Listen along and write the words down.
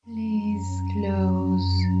Close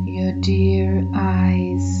your dear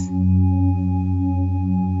eyes.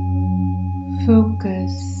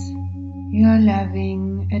 Focus your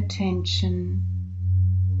loving attention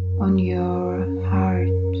on your heart.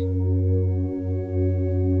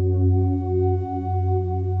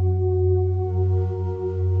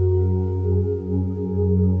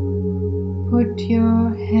 Put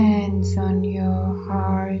your hands on your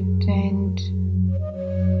heart and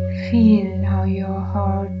feel how your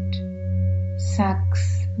heart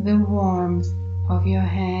sucks the warmth of your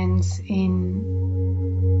hands in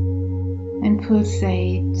and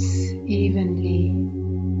pulsates evenly.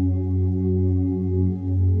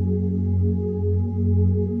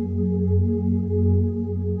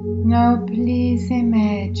 Now please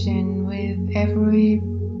imagine with every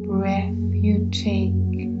breath you take,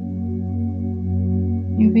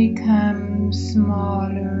 you become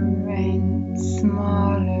smaller and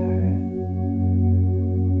smaller,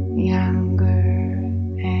 younger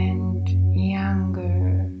and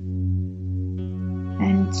younger,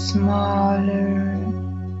 and smaller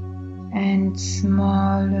and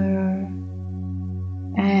smaller,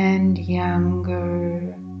 and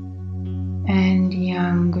younger and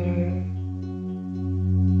younger.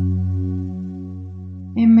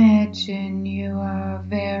 Imagine you are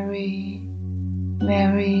very,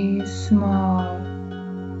 very small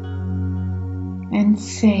and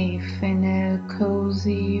safe in a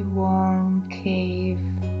cozy, warm cave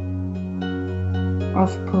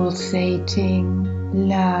of pulsating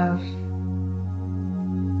love.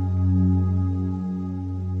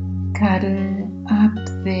 Cuddle up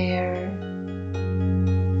there.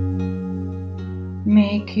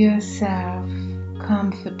 Make yourself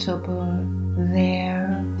comfortable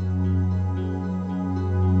there.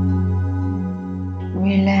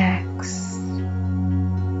 Relax.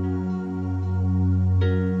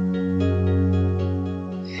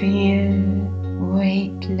 Feel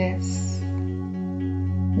weightless,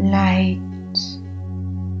 light,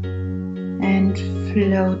 and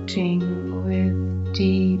floating with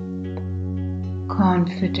deep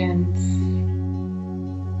confidence.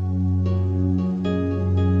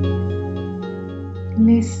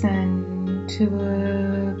 Listen to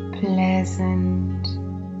a pleasant,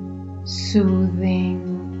 soothing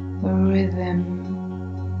rhythm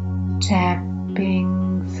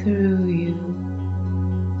tapping through you.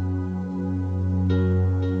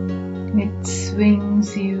 It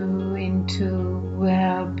swings you into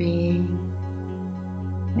well-being.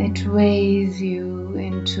 It weighs you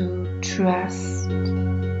into trust.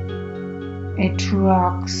 It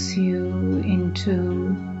rocks you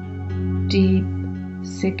into deep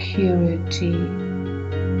security.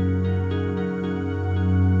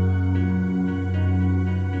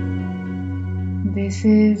 This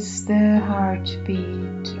is the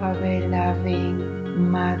heartbeat of a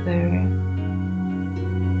loving mother.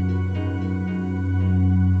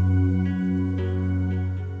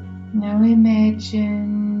 Now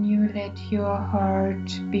imagine you let your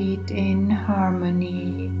heart beat in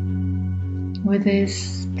harmony with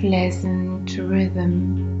this pleasant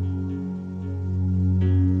rhythm.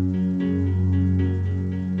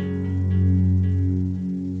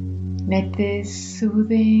 Let this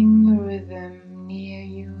soothing rhythm near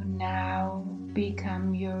you now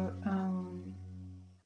become your own.